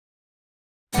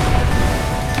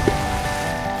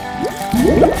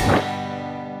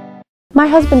My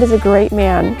husband is a great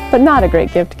man, but not a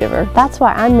great gift giver. That's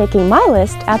why I'm making my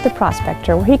list at the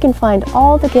Prospector, where he can find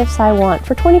all the gifts I want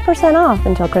for 20% off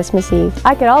until Christmas Eve.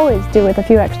 I could always do with a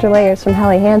few extra layers from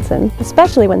Helly Hansen,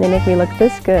 especially when they make me look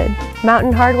this good.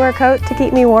 Mountain hardware coat to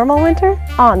keep me warm all winter?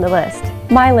 On the list.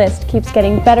 My list keeps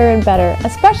getting better and better,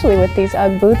 especially with these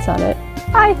UGG boots on it.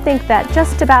 I think that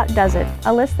just about does it.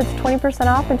 A list that's 20%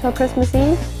 off until Christmas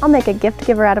Eve? I'll make a gift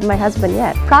giver out of my husband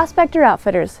yet. Prospector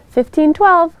Outfitters,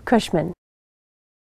 1512 Cushman.